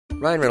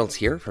Ryan Reynolds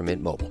here from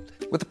Mint Mobile.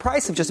 With the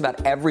price of just about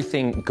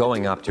everything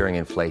going up during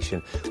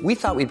inflation, we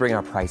thought we'd bring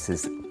our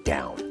prices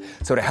down.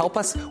 So to help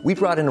us, we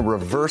brought in a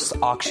reverse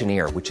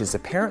auctioneer, which is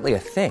apparently a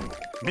thing.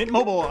 Mint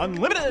Mobile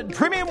Unlimited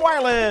Premium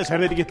Wireless. How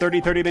to get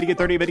 30, 30, bit to get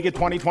 30, bit to get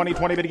 20, 20,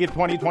 20, bit to get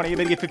 20, 20,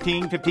 bit to get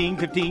 15, 15,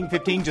 15,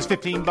 15, just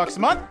 $15 a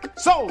month?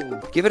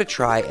 Sold! Give it a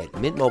try at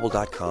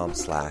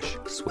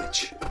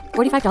mintmobile.com/switch.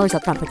 $45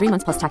 up front for 3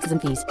 months plus taxes and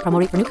fees. Promo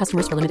rate for new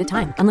customers for limited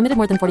time. Unlimited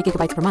more than 40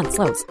 gigabytes per month.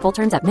 Slows full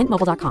terms at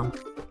mintmobile.com.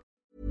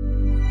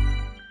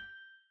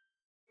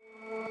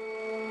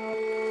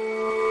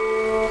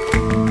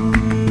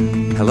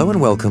 Hello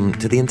and welcome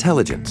to The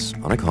Intelligence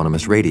on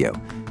Economist Radio.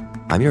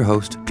 I'm your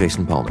host,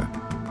 Jason Palmer.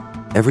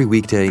 Every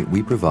weekday,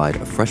 we provide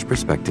a fresh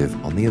perspective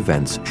on the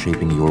events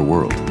shaping your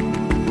world.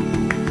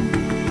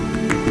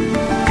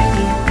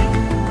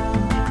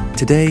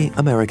 Today,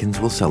 Americans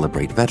will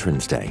celebrate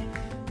Veterans Day.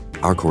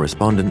 Our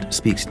correspondent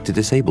speaks to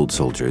disabled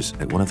soldiers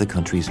at one of the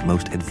country's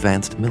most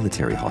advanced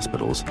military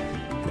hospitals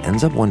and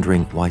ends up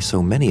wondering why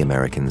so many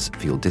Americans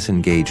feel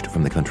disengaged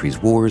from the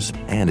country's wars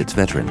and its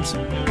veterans.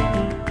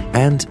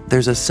 And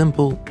there's a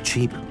simple,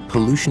 cheap,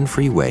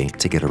 pollution-free way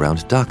to get around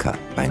Dhaka,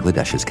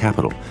 Bangladesh's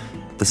capital,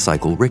 the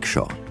cycle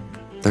rickshaw.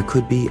 There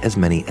could be as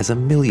many as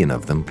 1 million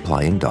of them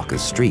plying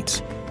Dhaka's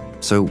streets.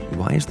 So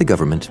why is the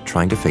government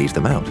trying to phase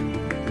them out?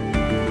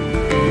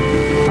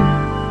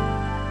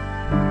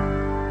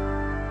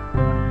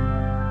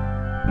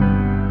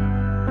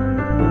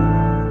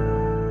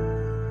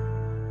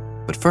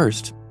 But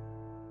first,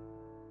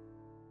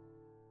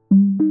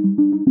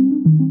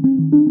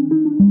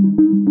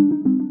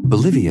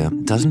 Bolivia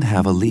doesn't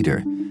have a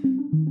leader.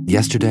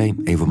 Yesterday,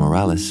 Evo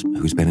Morales,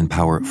 who's been in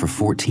power for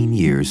 14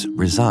 years,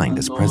 resigned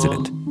as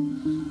president.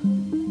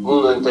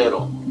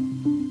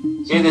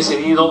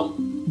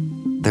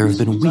 There have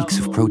been weeks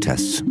of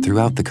protests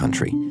throughout the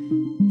country.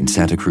 In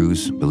Santa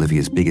Cruz,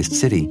 Bolivia's biggest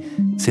city,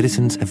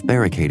 citizens have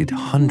barricaded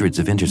hundreds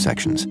of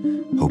intersections,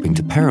 hoping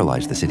to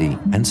paralyze the city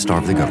and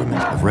starve the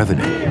government of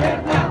revenue.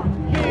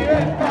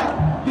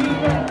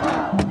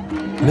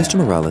 Mr.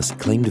 Morales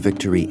claimed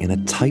victory in a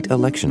tight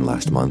election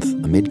last month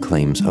amid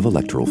claims of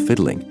electoral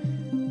fiddling.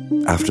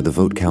 After the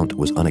vote count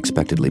was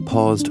unexpectedly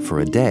paused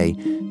for a day,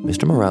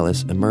 Mr.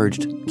 Morales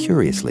emerged,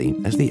 curiously,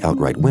 as the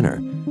outright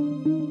winner.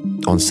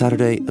 On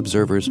Saturday,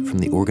 observers from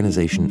the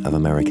Organization of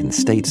American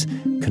States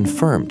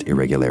confirmed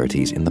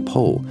irregularities in the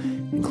poll,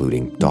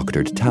 including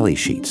doctored tally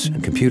sheets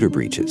and computer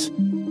breaches.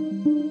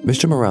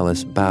 Mr.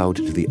 Morales bowed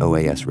to the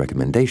OAS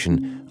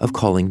recommendation of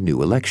calling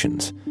new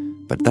elections,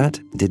 but that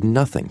did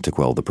nothing to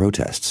quell the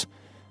protests.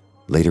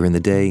 Later in the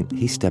day,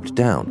 he stepped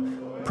down,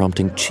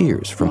 prompting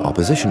cheers from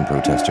opposition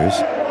protesters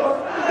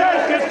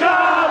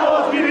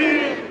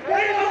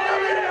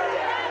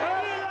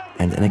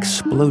and an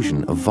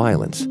explosion of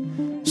violence.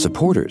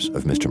 Supporters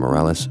of Mr.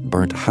 Morales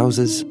burnt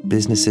houses,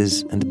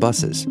 businesses, and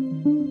buses.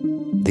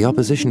 The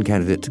opposition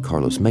candidate,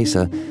 Carlos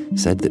Mesa,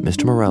 said that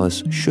Mr.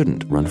 Morales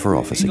shouldn't run for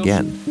office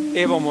again.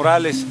 Evo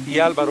Morales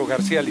y Álvaro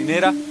García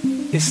Linera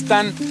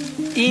están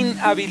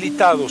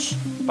inhabilitados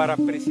para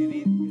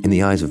presidir. In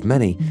the eyes of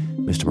many,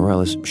 Mr.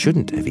 Morales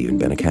shouldn't have even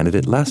been a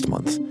candidate last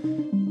month.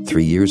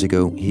 3 years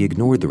ago, he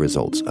ignored the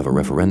results of a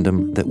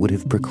referendum that would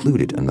have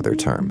precluded another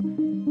term.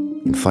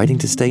 In fighting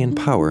to stay in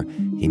power,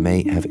 he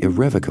may have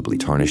irrevocably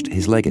tarnished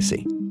his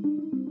legacy.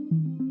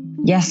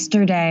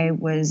 Yesterday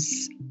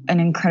was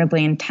an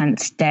incredibly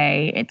intense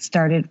day. It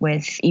started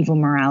with Evo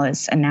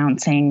Morales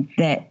announcing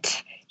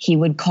that he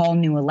would call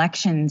new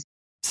elections.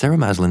 Sarah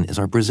Maslin is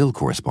our Brazil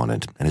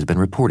correspondent and has been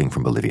reporting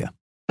from Bolivia.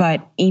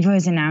 But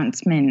Evo's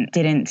announcement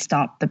didn't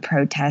stop the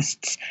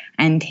protests,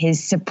 and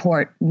his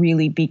support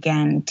really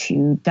began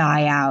to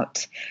die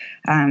out.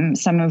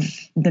 Some of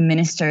the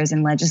ministers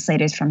and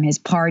legislators from his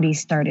party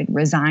started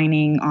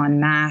resigning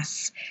en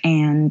masse,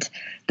 and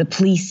the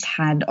police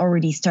had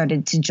already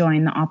started to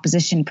join the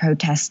opposition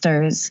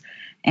protesters.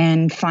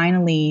 And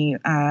finally,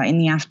 in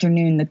the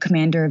afternoon, the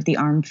commander of the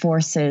armed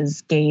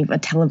forces gave a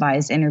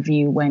televised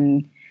interview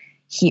when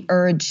he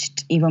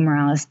urged Evo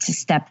Morales to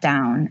step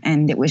down,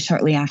 and it was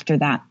shortly after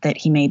that that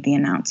he made the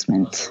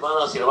announcement.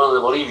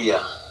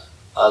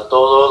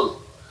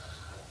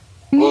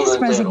 In his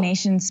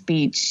resignation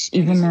speech,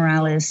 Evo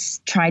Morales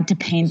tried to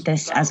paint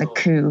this as a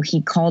coup.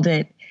 He called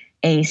it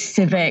a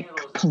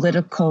civic,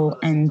 political,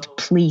 and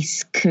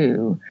police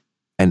coup.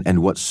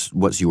 And what's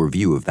your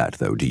view of that,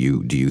 though? Do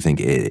you think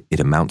it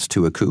amounts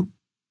to a coup?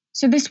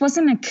 So this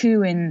wasn't a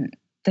coup in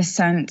the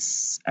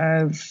sense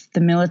of the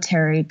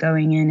military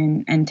going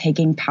in and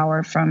taking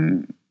power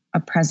from a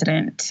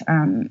president.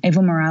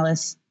 Evo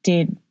Morales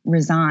did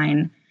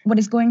resign. What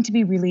is going to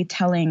be really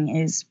telling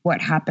is what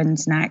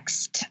happens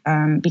next,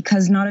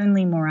 because not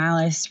only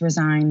Morales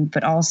resigned,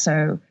 but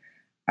also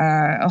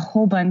a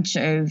whole bunch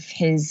of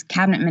his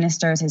cabinet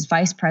ministers, his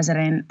vice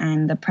president,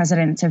 and the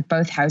presidents of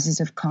both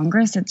houses of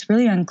Congress. It's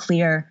really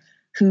unclear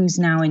who's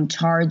now in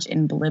charge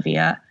in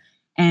Bolivia.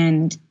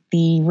 And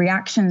the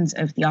reactions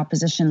of the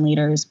opposition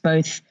leaders,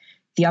 both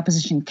the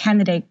opposition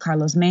candidate,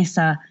 Carlos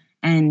Mesa,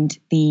 And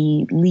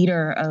the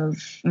leader of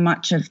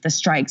much of the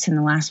strikes in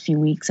the last few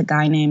weeks, a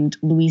guy named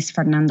Luis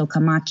Fernando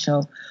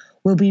Camacho,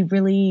 will be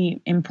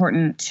really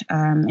important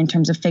in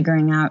terms of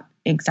figuring out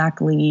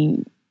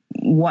exactly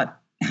what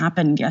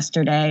happened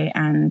yesterday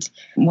and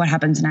what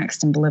happens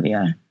next in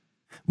Bolivia.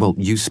 Well,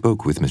 you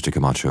spoke with Mr.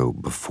 Camacho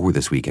before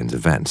this weekend's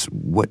events.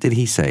 What did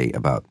he say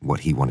about what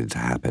he wanted to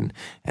happen?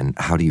 And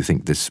how do you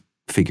think this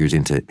figures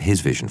into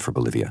his vision for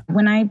Bolivia?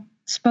 When I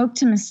spoke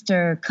to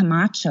Mr.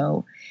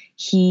 Camacho,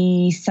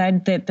 he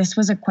said that this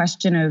was a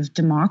question of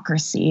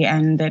democracy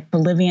and that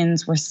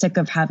Bolivians were sick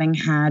of having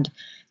had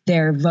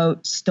their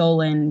vote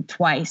stolen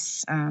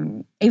twice.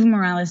 Evo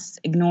Morales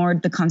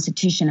ignored the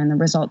Constitution and the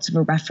results of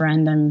a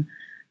referendum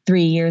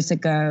 3 years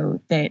ago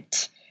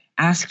that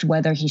asked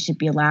whether he should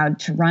be allowed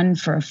to run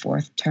for a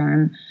fourth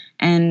term.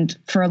 And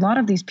for a lot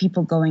of these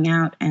people going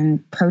out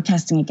and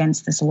protesting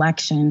against this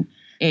election,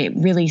 it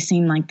really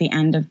seemed like the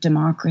end of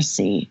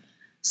democracy.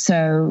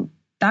 So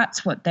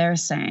that's what they're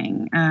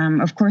saying.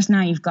 Of course,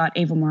 now you've got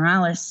Evo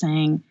Morales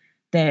saying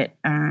that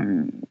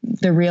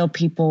the real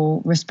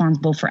people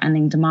responsible for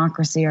ending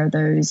democracy are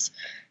those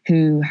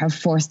who have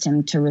forced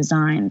him to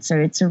resign. So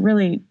it's a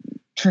really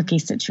tricky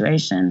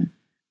situation.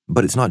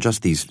 But it's not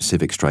just these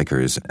civic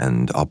strikers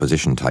and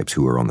opposition types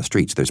who are on the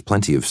streets. There's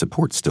plenty of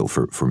support still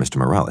for Mr.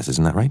 Morales,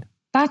 isn't that right?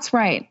 That's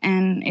right.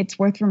 And it's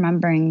worth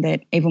remembering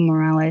that Evo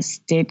Morales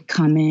did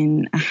come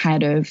in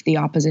ahead of the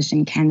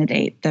opposition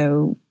candidate,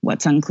 though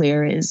what's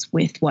unclear is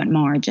with what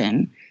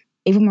margin.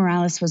 Evo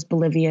Morales was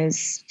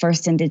Bolivia's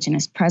first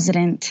indigenous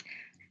president.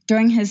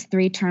 During his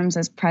 3 terms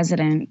as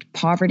president,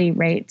 poverty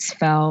rates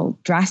fell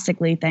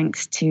drastically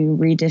thanks to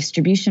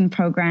redistribution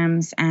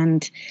programs,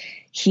 and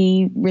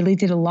he really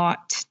did a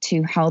lot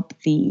to help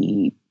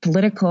the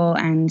political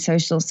and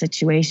social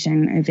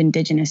situation of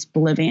indigenous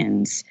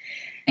Bolivians.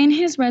 In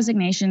his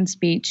resignation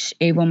speech,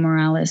 Evo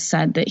Morales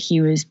said that he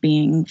was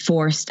being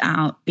forced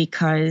out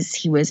because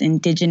he was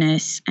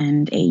indigenous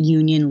and a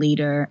union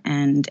leader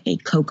and a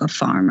coca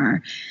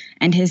farmer.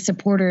 And his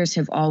supporters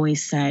have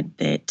always said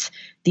that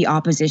the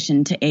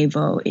opposition to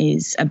Evo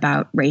is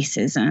about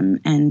racism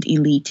and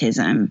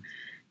elitism.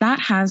 That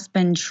has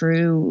been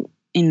true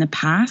in the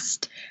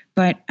past,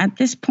 but at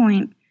this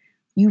point,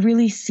 you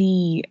really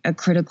see a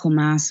critical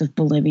mass of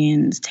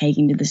Bolivians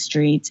taking to the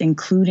streets,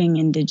 including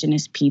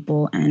indigenous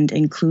people and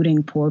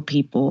including poor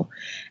people.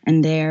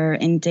 And they're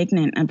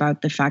indignant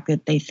about the fact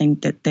that they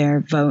think that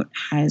their vote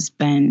has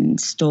been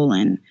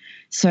stolen.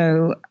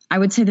 So I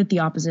would say that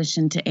the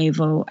opposition to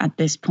Evo at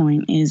this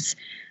point is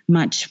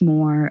much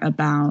more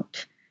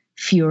about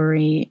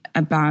fury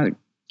about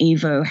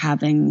Evo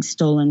having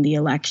stolen the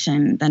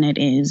election than it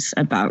is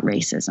about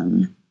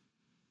racism.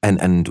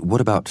 And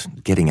what about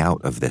getting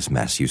out of this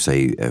mess? You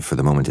say for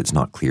the moment it's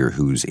not clear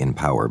who's in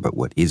power, but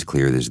what is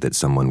clear is that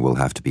someone will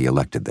have to be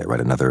elected there, right?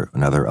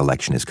 Another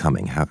election is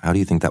coming. How do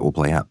you think that will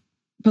play out?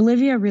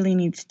 Bolivia really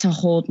needs to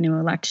hold new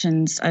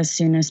elections as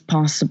soon as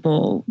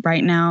possible.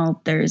 Right now,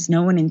 there's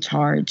no one in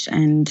charge,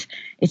 and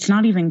it's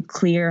not even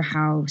clear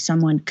how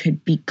someone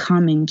could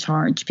become in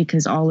charge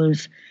because all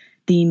of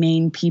the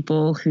main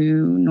people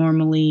who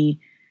normally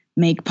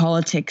make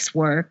politics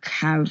work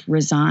have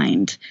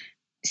resigned.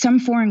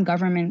 Some foreign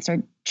governments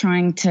are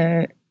trying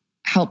to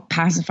help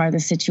pacify the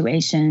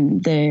situation.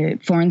 The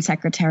Foreign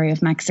Secretary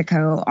of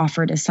Mexico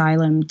offered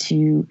asylum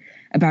to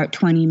about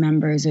 20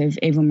 members of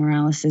Evo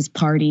Morales'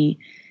 party,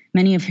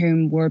 many of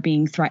whom were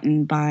being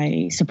threatened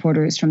by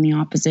supporters from the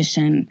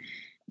opposition.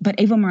 But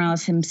Evo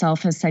Morales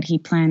himself has said he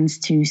plans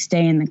to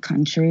stay in the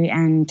country,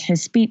 and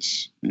his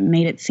speech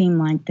made it seem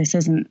like this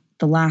isn't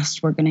the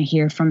last we're going to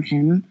hear from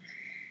him.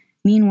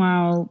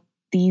 Meanwhile,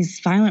 these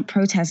violent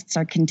protests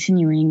are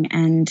continuing,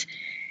 and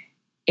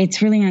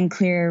it's really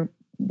unclear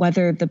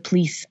whether the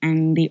police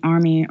and the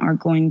army are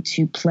going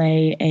to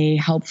play a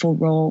helpful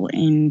role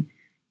in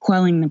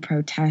quelling the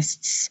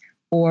protests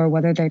or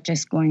whether they're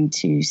just going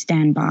to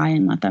stand by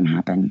and let them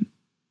happen.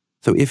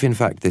 So if, in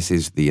fact, this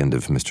is the end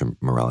of Mr.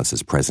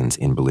 Morales' presence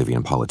in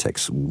Bolivian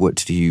politics, what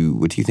do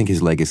you think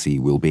his legacy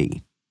will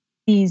be?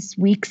 These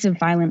weeks of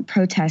violent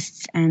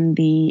protests and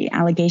the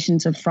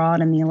allegations of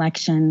fraud in the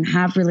election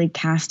have really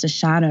cast a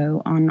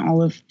shadow on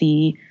all of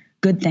the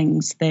good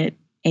things that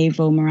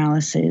Evo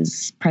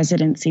Morales'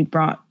 presidency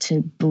brought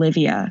to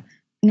Bolivia.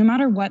 No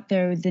matter what,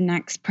 though, the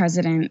next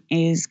president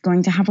is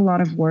going to have a lot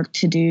of work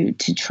to do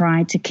to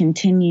try to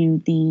continue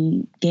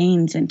the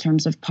gains in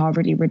terms of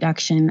poverty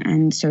reduction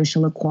and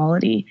social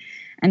equality.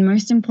 And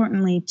most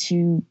importantly,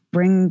 to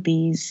bring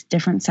these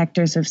different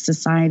sectors of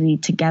society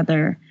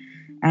together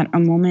at a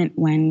moment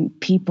when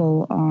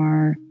people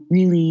are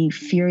really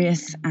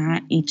furious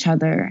at each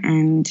other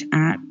and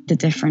at the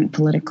different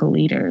political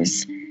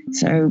leaders.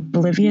 So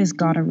Bolivia's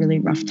got a really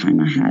rough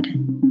time ahead.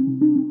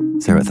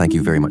 Sarah, thank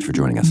you very much for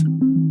joining us.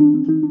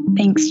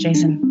 Thanks,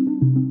 Jason.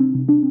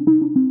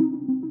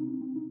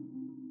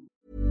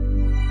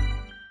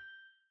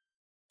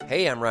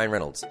 Hey, I'm Ryan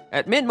Reynolds.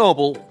 At Mint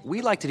Mobile,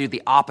 we like to do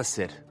the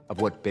opposite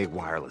of what Big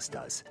Wireless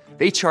does.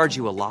 They charge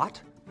you a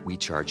lot. we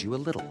charge you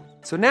a little.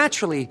 So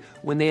naturally,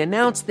 when they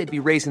announced they'd be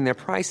raising their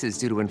prices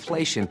due to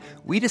inflation,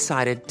 we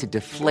decided to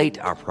deflate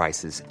our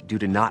prices due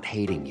to not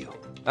hating you.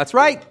 That's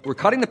right. We're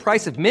cutting the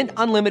price of Mint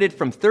Unlimited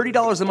from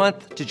 $30 a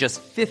month to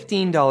just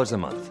 $15 a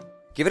month.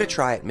 Give it a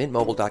try at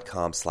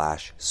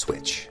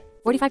mintmobile.com/switch.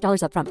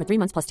 $45 up front for 3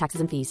 months plus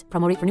taxes and fees.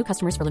 Promo rate for new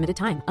customers for limited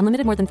time.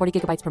 Unlimited more than 40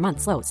 gigabytes per month.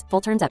 Slows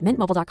full terms at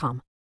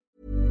mintmobile.com.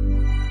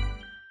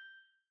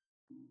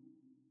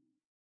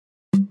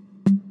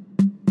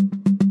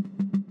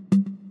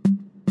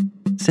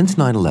 Since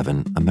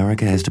 9/11,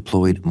 America has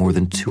deployed more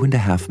than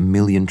 2.5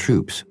 million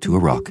troops to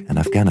Iraq and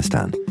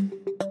Afghanistan.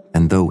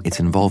 And though its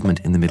involvement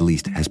in the Middle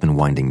East has been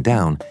winding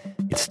down,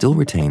 it still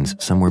retains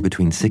somewhere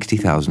between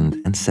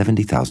 60,000 and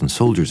 70,000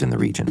 soldiers in the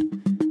region.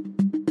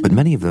 But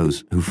many of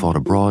those who fought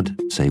abroad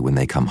say when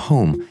they come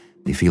home,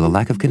 they feel a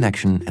lack of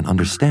connection and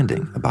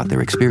understanding about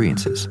their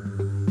experiences.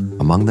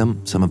 Among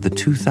them, some of the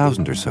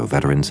 2,000 or so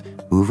veterans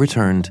who have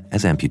returned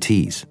as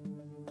amputees.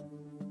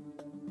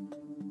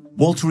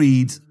 Walter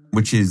Reed,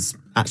 which is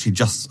actually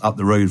just up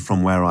the road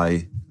from where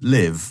I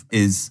live,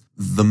 is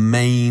the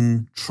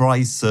main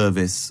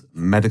tri-service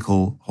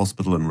medical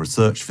hospital and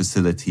research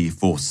facility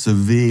for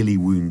severely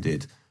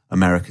wounded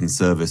American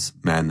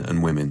servicemen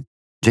and women.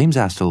 James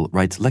Astle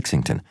writes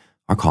Lexington,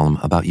 our column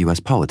about U.S.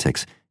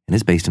 politics, and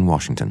is based in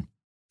Washington.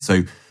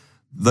 So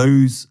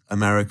those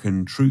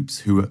American troops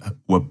who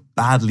were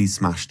badly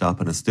smashed up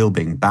and are still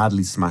being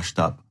badly smashed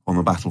up on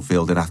the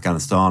battlefield in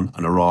Afghanistan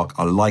and Iraq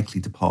are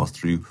likely to pass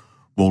through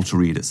Walter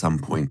Reed at some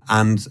point.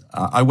 And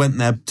I went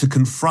there to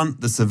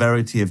confront the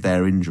severity of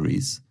their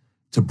injuries,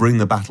 to bring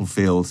the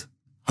battlefield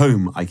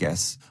home, I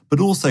guess, but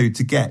also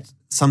to get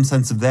some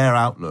sense of their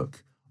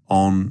outlook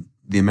on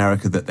the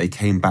America that they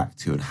came back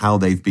to and how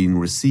they've been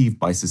received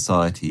by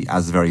society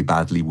as very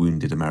badly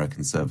wounded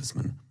American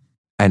servicemen.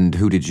 And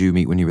who did you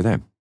meet when you were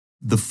there?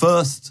 The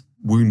first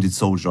wounded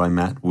soldier I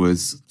met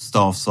was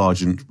Staff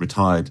Sergeant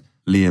retired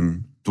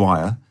Liam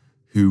Dwyer,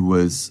 who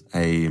was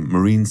a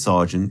Marine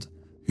sergeant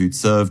who'd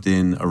served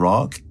in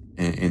Iraq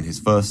in his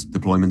first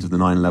deployment of the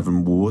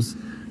 9/11 wars.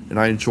 And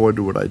I enjoyed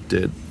what I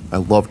did. I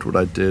loved what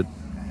I did.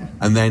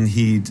 And then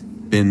he'd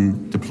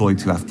been deployed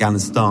to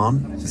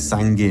Afghanistan, to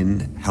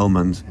Sangin,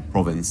 Helmand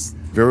province.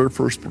 Very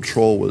first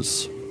patrol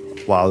was,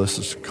 wow, this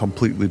is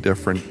completely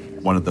different.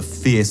 One of the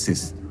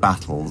fiercest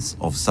battles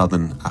of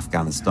southern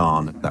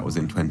Afghanistan. That was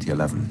in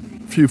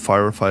 2011. A few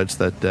firefights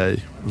that day.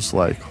 It was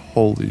like,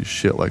 holy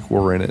shit, like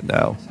we're in it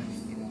now.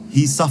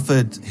 He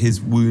suffered his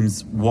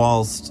wounds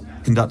whilst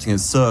conducting a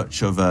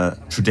search of a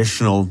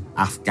traditional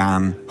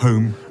Afghan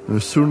home. And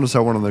as soon as I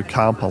went on the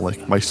compound,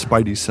 like my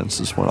spidey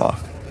senses went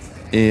off.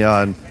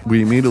 And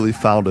we immediately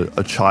found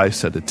a chai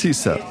set, a tea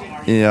set.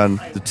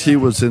 And the tea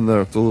was in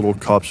the little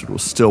cups, it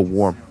was still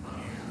warm.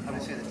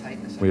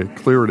 We had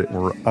cleared it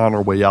and we're on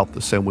our way out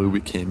the same way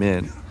we came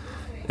in.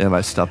 And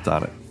I stepped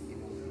on it.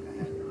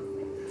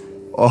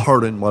 A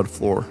hardened mud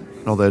floor.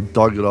 You know, they had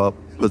dug it up,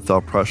 put the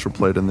pressure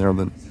plate in there, and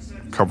then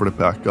covered it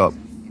back up.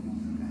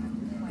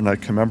 And I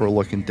can remember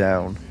looking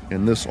down,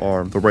 and this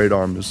arm, the right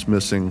arm, is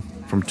missing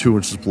from 2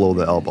 inches below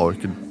the elbow. I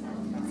could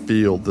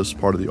feel this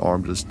part of the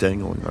arm just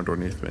dangling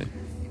underneath me.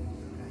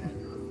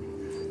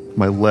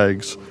 My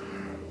legs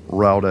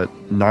were out at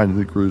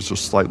 90 degrees,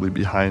 just slightly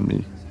behind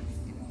me.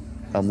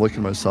 I'm looking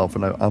at myself,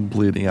 and I'm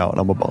bleeding out, and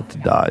I'm about to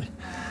die.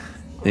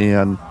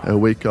 And I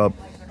wake up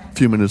a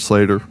few minutes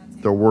later.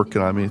 They're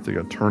working on me. They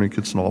got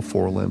tourniquets in all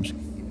 4 limbs.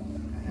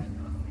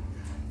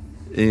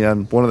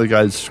 And one of the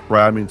guys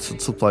grabbed me and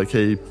said something like,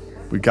 hey,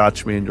 we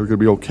got you, man, you're going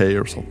to be okay,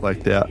 or something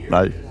like that. And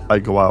I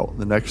go out.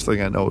 The next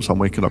thing I know is I'm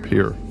waking up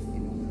here.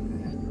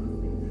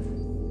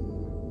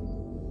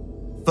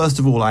 First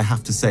of all, I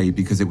have to say,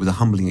 because it was a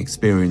humbling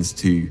experience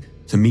to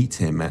meet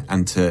him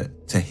and to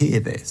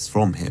hear this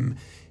from him,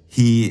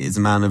 he is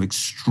a man of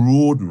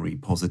extraordinary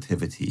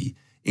positivity,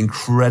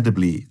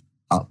 incredibly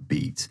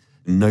upbeat.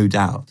 No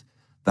doubt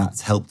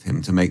that's helped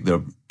him to make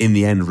the, in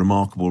the end,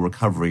 remarkable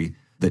recovery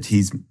that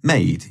he's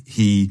made.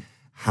 He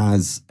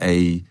has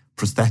a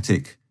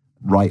prosthetic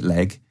right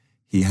leg.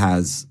 He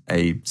has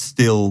a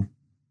still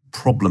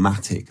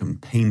problematic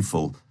and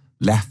painful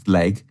left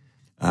leg,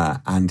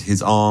 and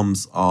his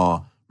arms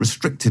are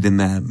restricted in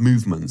their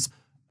movements.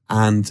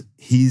 And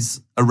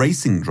he's a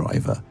racing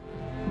driver.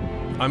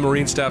 I'm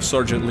Marine Staff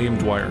Sergeant Liam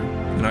Dwyer,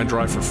 and I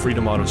drive for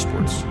Freedom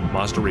Autosports,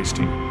 Mazda race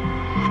team.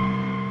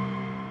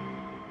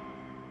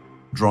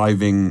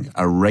 Driving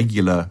a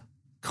regular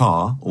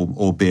car,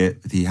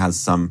 albeit that he has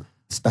some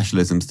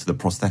specialisms to the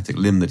prosthetic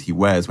limb that he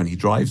wears when he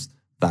drives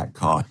that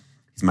car.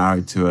 He's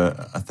married to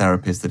a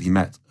therapist that he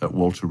met at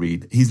Walter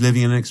Reed. He's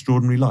living an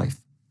extraordinary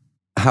life.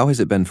 How has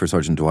it been for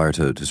Sergeant Dwyer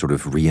to sort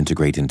of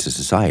reintegrate into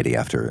society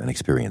after an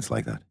experience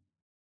like that?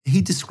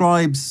 He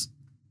describes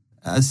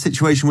a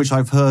situation which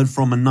I've heard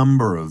from a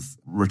number of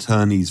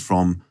returnees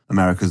from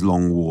America's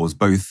long wars,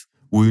 both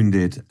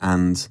wounded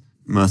and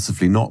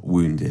mercifully not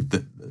wounded,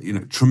 that, you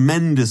know,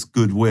 tremendous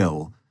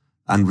goodwill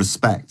and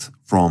respect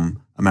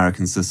from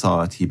American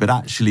society, but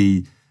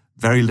actually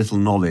very little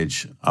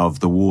knowledge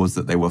of the wars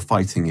that they were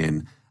fighting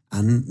in,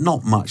 and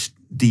not much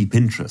deep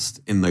interest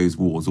in those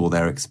wars or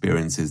their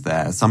experiences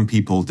there. Some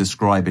people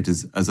describe it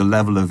as a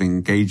level of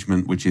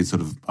engagement which is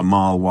sort of a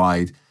mile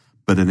wide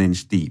but an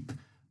inch deep.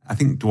 I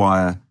think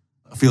Dwyer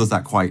feels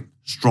that quite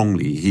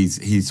strongly. He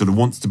sort of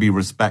wants to be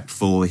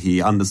respectful.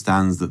 He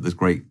understands that there's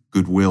great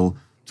goodwill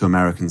to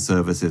American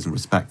services and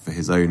respect for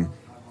his own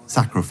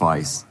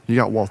sacrifice. You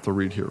got Walter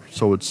Reed here,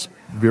 so it's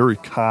very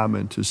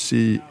common to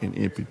see an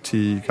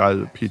amputee, guys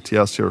with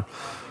PTS here.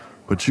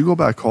 But you go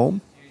back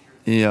home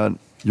and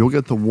you'll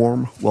get the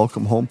warm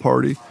welcome home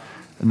party,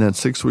 and then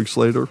 6 weeks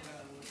later,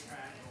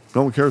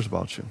 no one cares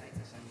about you.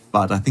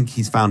 But I think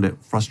he's found it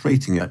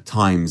frustrating at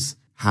times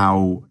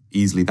how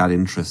easily that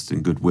interest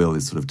and goodwill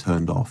is sort of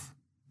turned off.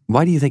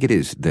 Why do you think it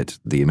is that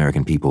the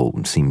American people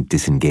seem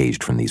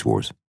disengaged from these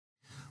wars?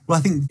 Well,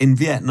 I think in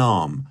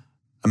Vietnam,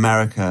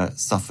 America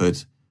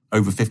suffered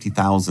over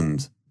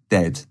 50,000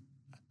 dead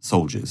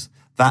soldiers.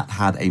 That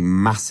had a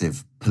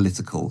massive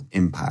political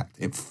impact.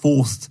 It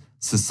forced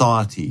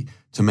society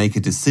to make a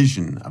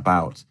decision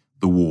about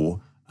the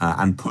war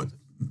and put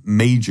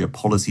major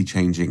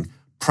policy-changing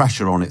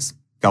pressure on its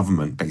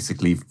government,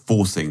 basically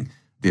forcing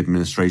the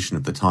administration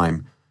of the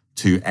time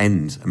to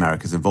end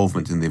America's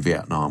involvement in the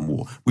Vietnam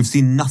War. We've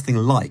seen nothing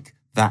like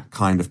that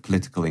kind of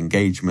political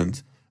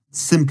engagement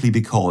simply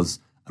because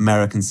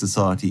American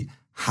society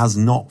has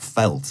not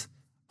felt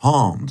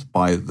harmed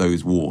by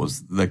those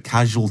wars. The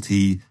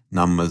casualty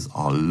numbers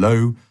are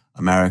low.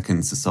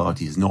 American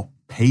society has not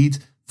paid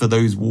for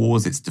those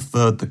wars. It's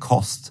deferred the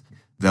cost.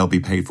 They'll be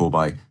paid for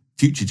by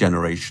future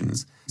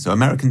generations. So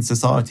American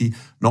society,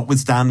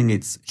 notwithstanding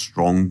its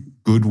strong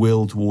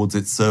goodwill towards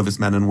its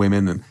servicemen and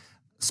women, and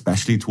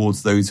especially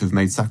towards those who've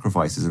made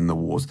sacrifices in the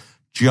wars,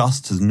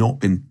 just has not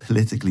been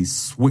politically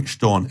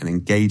switched on and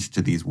engaged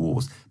to these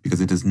wars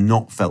because it has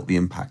not felt the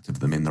impact of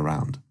them in the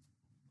round.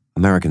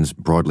 Americans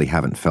broadly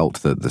haven't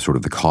felt the sort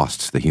of the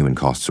costs, the human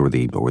costs or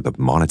the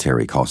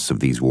monetary costs of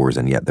these wars,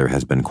 and yet there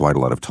has been quite a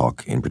lot of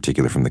talk, in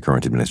particular from the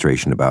current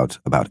administration, about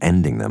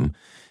ending them.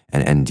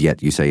 And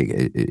yet you say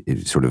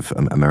it sort of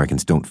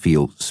Americans don't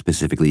feel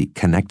specifically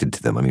connected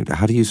to them. I mean,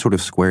 how do you sort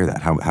of square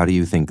that? How do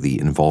you think the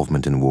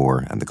involvement in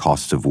war and the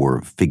costs of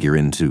war figure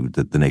into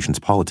the nation's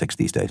politics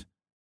these days?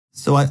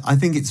 So I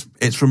think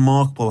it's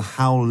remarkable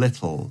how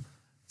little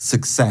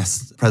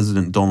success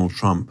President Donald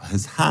Trump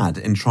has had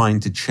in trying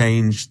to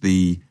change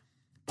the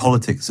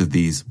politics of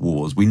these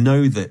wars. We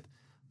know that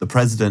the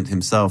president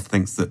himself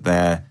thinks that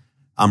they're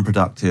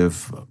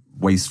unproductive,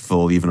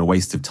 wasteful, even a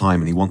waste of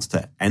time, and he wants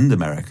to end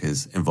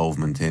America's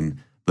involvement in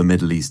the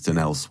Middle East and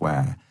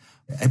elsewhere.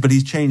 But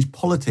he's changed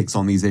politics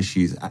on these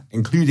issues,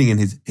 including in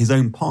his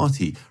own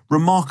party,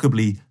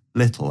 remarkably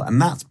little.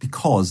 And that's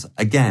because,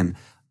 again,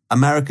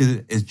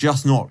 America is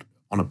just not,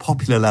 on a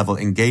popular level,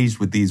 engaged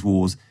with these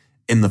wars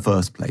in the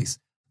first place.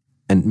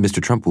 And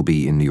Mr. Trump will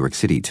be in New York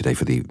City today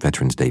for the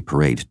Veterans Day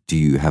parade. Do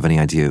you have any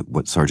idea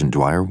what Sergeant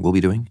Dwyer will be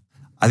doing?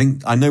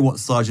 I know what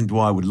Sergeant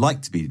Dwyer would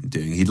like to be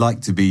doing. He'd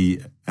like to be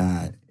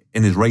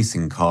in his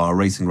racing car,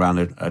 racing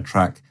around a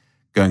track,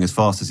 going as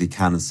fast as he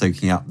can and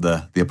soaking up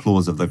the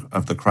applause of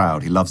the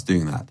crowd. He loves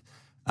doing that.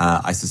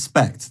 I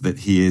suspect that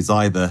he is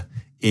either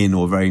in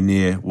or very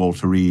near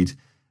Walter Reed,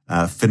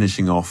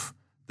 finishing off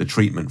the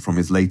treatment from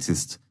his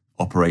latest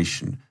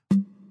operation.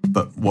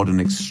 But what an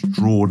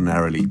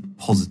extraordinarily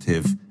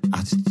positive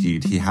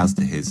attitude he has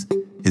to his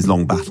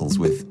long battles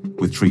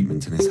with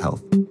treatment and his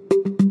health.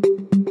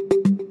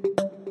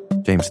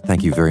 James,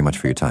 thank you very much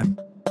for your time.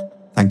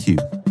 Thank you.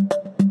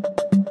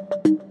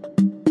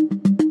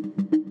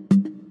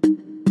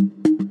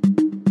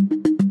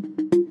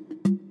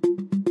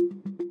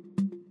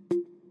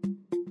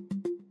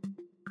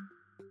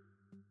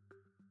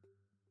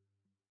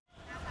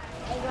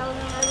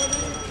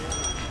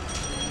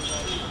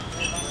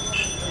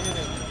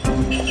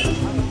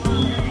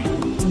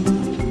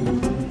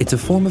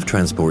 It's a form of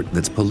transport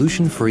that's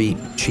pollution-free,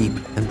 cheap,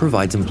 and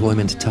provides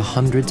employment to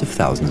hundreds of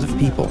thousands of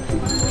people.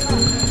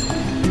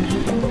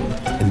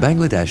 In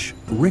Bangladesh,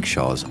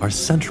 rickshaws are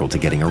central to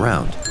getting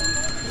around.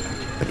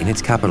 But in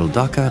its capital,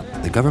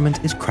 Dhaka, the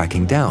government is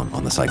cracking down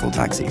on the cycle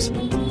taxis.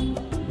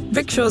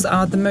 Rickshaws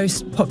are the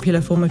most popular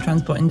form of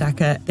transport in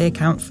Dhaka. They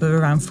account for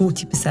around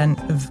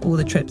 40% of all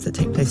the trips that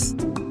take place.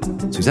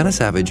 Susanna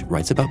Savage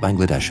writes about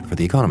Bangladesh for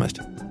The Economist.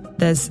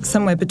 There's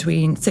somewhere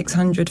between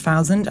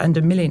 600,000 and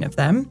 1 million of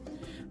them.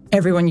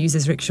 Everyone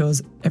uses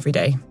rickshaws every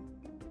day.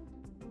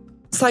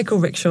 Cycle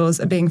rickshaws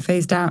are being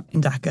phased out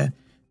in Dhaka.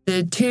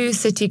 The two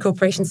city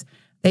corporations,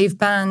 they've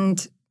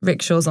banned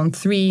rickshaws on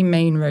 3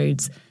 main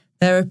roads.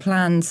 There are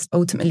plans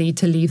ultimately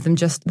to leave them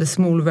just the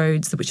small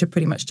roads, which are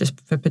pretty much just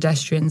for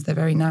pedestrians. They're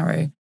very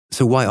narrow.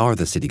 So why are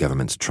the city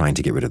governments trying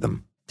to get rid of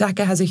them?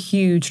 Dhaka has a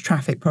huge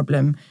traffic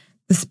problem.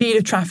 The speed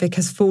of traffic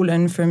has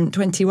fallen from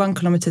 21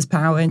 kilometres per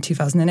hour in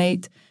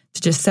 2008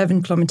 to just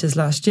 7 kilometres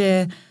last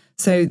year.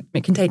 So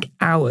it can take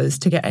hours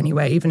to get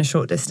anywhere, even a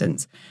short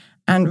distance.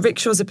 And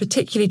rickshaws are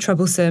particularly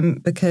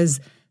troublesome because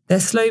they're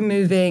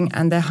slow-moving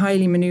and they're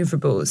highly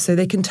manoeuvrable. So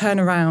they can turn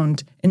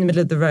around in the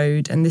middle of the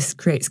road and this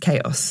creates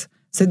chaos.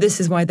 So this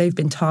is why they've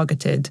been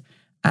targeted.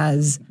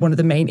 as one of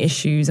the main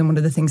issues and one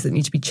of the things that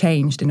need to be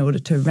changed in order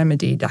to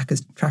remedy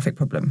Dhaka's traffic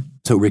problem.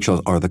 So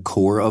rickshaws are the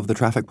core of the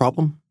traffic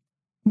problem?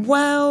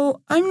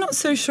 Well, I'm not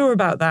so sure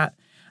about that.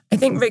 I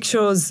think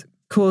rickshaws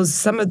cause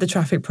some of the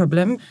traffic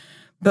problem,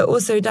 but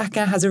also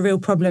Dhaka has a real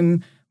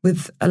problem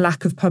with a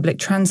lack of public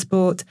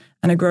transport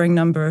and a growing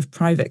number of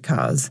private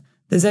cars.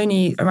 There's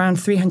only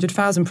around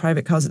 300,000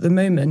 private cars at the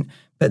moment,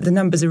 but the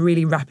numbers are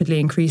really rapidly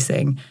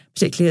increasing,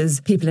 particularly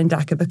as people in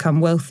Dhaka become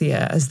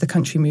wealthier as the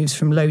country moves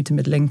from low to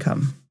middle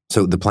income.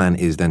 So the plan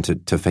is then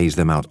to phase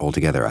them out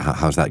altogether.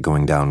 How's that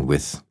going down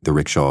with the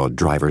rickshaw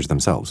drivers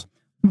themselves?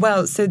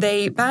 Well, so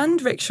they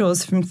banned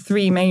rickshaws from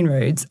 3 main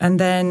roads, and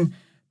then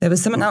there were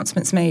some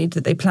announcements made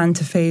that they plan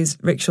to phase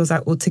rickshaws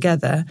out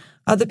altogether.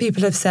 Other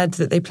people have said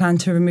that they plan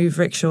to remove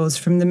rickshaws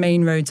from the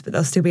main roads, but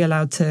they'll still be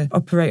allowed to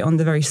operate on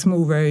the very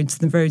small roads,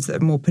 the roads that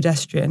are more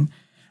pedestrian.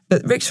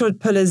 But rickshaw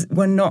pullers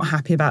were not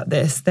happy about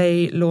this.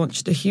 They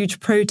launched a huge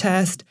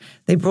protest.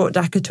 They brought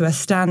Dhaka to a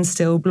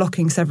standstill,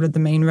 blocking several of the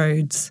main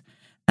roads.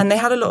 And they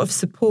had a lot of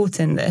support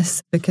in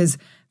this because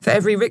for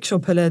every rickshaw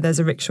puller, there's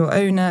a rickshaw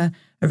owner,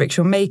 a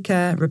rickshaw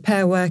maker,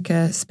 repair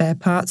worker, spare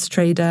parts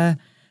trader.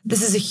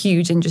 This is a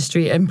huge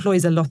industry. It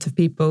employs a lot of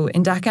people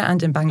in Dhaka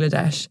and in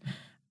Bangladesh.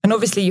 And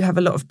obviously you have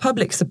a lot of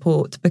public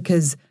support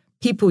because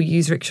people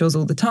use rickshaws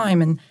all the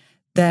time and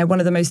they're one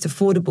of the most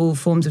affordable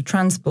forms of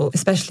transport,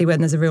 especially when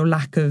there's a real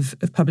lack of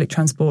public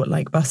transport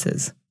like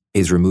buses.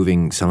 Is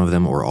removing some of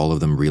them or all of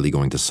them really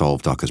going to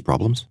solve Dhaka's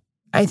problems?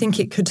 I think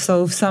it could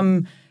solve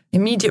some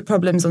immediate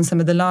problems on some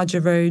of the larger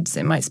roads.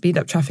 It might speed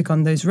up traffic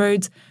on those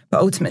roads, but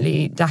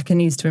ultimately Dhaka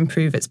needs to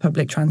improve its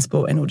public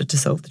transport in order to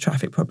solve the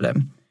traffic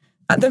problem.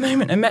 At the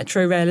moment, a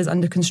metro rail is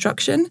under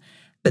construction,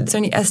 but it's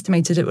only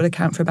estimated it will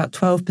account for about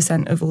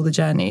 12% of all the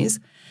journeys.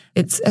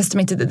 It's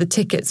estimated that the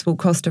tickets will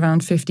cost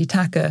around 50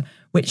 taka,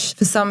 which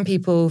for some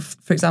people,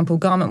 for example,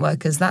 garment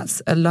workers,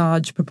 that's a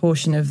large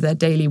proportion of their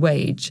daily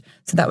wage.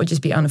 So that would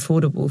just be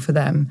unaffordable for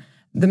them.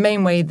 The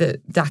main way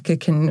that Dhaka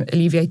can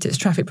alleviate its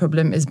traffic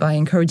problem is by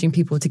encouraging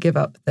people to give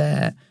up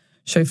their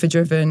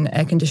chauffeur-driven,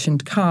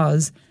 air-conditioned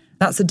cars.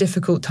 That's a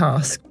difficult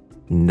task.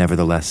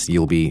 Nevertheless,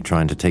 you'll be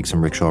trying to take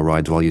some rickshaw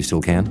rides while you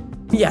still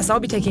can? Yes, I'll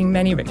be taking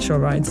many rickshaw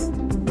rides.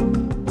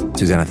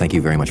 Susanna, thank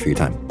you very much for your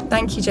time.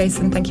 Thank you,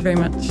 Jason. Thank you very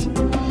much.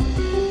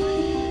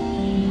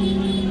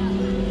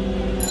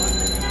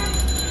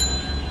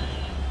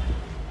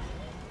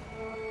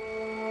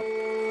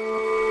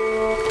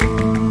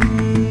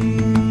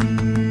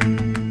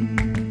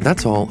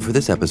 That's all for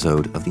this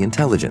episode of The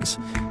Intelligence.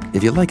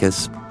 If you like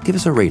us, give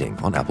us a rating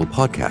on Apple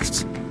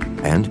Podcasts.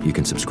 And you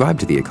can subscribe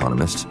to The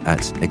Economist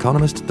at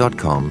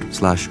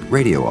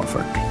economist.com/radio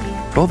offer.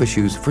 12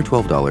 issues for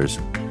 $12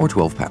 or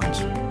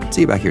 £12.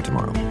 See you back here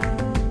tomorrow.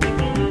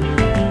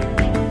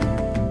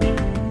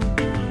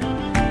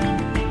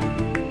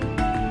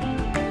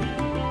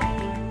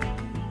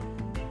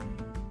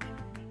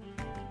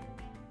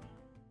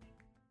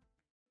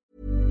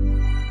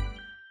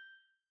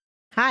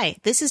 Hi,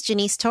 this is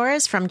Janice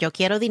Torres from Yo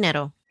Quiero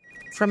Dinero.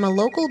 From a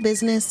local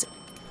business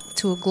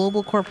to a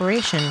global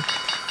corporation,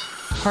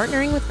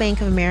 partnering with Bank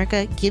of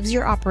America gives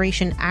your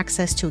operation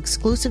access to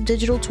exclusive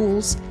digital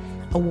tools,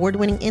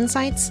 award-winning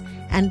insights,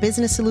 and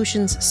business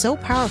solutions so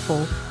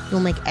powerful, you'll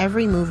make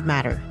every move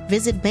matter.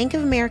 Visit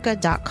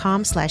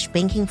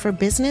bankofamerica.com/banking for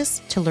business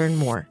to learn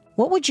more.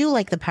 What would you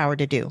like the power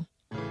to do?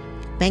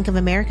 Bank of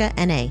America,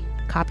 N.A.,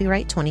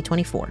 copyright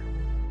 2024.